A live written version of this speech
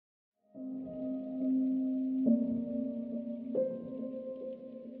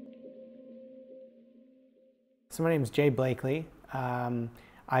So my name is Jae Blakley.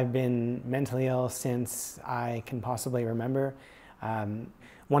 I've been mentally ill since I can possibly remember.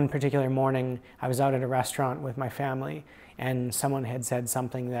 One particular morning, I was out at a restaurant with my family, and someone had said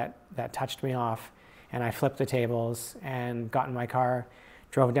something that touched me off, and I flipped the tables and got in my car,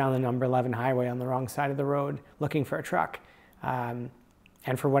 drove down the number 11 highway on the wrong side of the road looking for a truck. And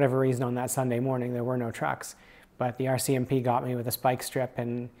for whatever reason on that Sunday morning, there were no trucks. But the RCMP got me with a spike strip,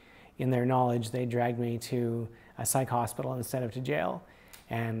 and in their knowledge, they dragged me to a psych hospital instead of to jail.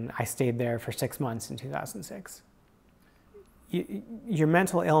 And I stayed there for 6 months in 2006. Your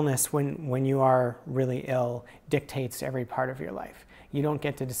mental illness, when you are really ill, dictates every part of your life. You don't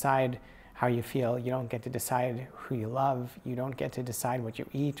get to decide how you feel. You don't get to decide who you love. You don't get to decide what you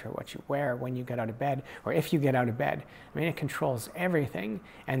eat or what you wear, when you get out of bed, or if you get out of bed. I mean, it controls everything,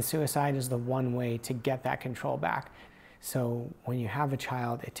 and suicide is the one way to get that control back. So when you have a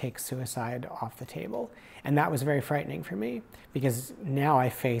child, it takes suicide off the table. And that was very frightening for me, because now I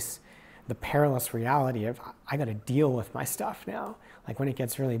face the perilous reality of I got to deal with my stuff now. Like when it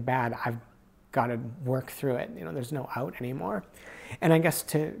gets really bad, I've got to work through it. You know, there's no out anymore. And I guess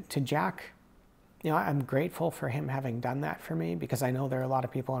to Jack, you know, I'm grateful for him having done that for me, because I know there are a lot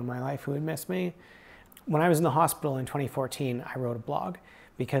of people in my life who would miss me. When I was in the hospital in 2014, I wrote a blog,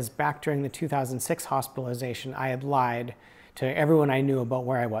 because back during the 2006 hospitalization, I had lied to everyone I knew about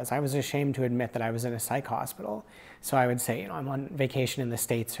where I was. I was ashamed to admit that I was in a psych hospital. So I would say, you know, I'm on vacation in the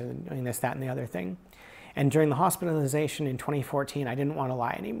States or doing this, that, and the other thing. And during the hospitalization in 2014, I didn't want to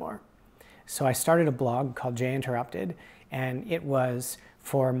lie anymore. So I started a blog called Jae Interrupted, and it was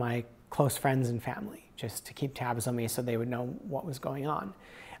for my close friends and family, just to keep tabs on me so they would know what was going on.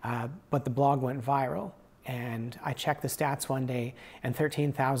 But the blog went viral, and I checked the stats one day, and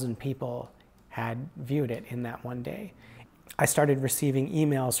 13,000 people had viewed it in that one day. I started receiving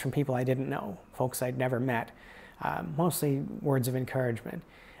emails from people I didn't know, folks I'd never met, mostly words of encouragement.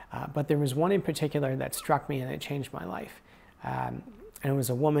 But there was one in particular that struck me, and it changed my life. And it was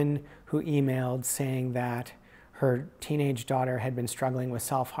a woman who emailed saying that her teenage daughter had been struggling with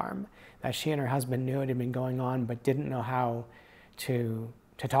self-harm, that she and her husband knew it had been going on, but didn't know how to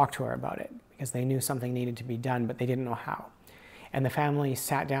talk to her about it, because they knew something needed to be done, but they didn't know how. And the family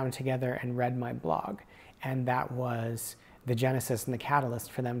sat down together and read my blog, and that was the genesis and the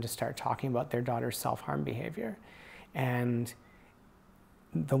catalyst for them to start talking about their daughter's self-harm behavior. And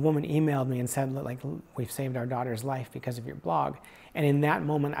the woman emailed me and said, like, we've saved our daughter's life because of your blog. And in that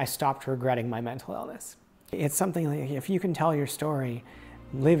moment, I stopped regretting my mental illness. It's something like, if you can tell your story,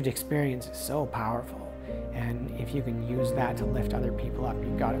 lived experience is so powerful. And if you can use that to lift other people up,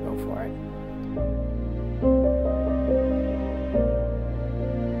 you've got to go for it.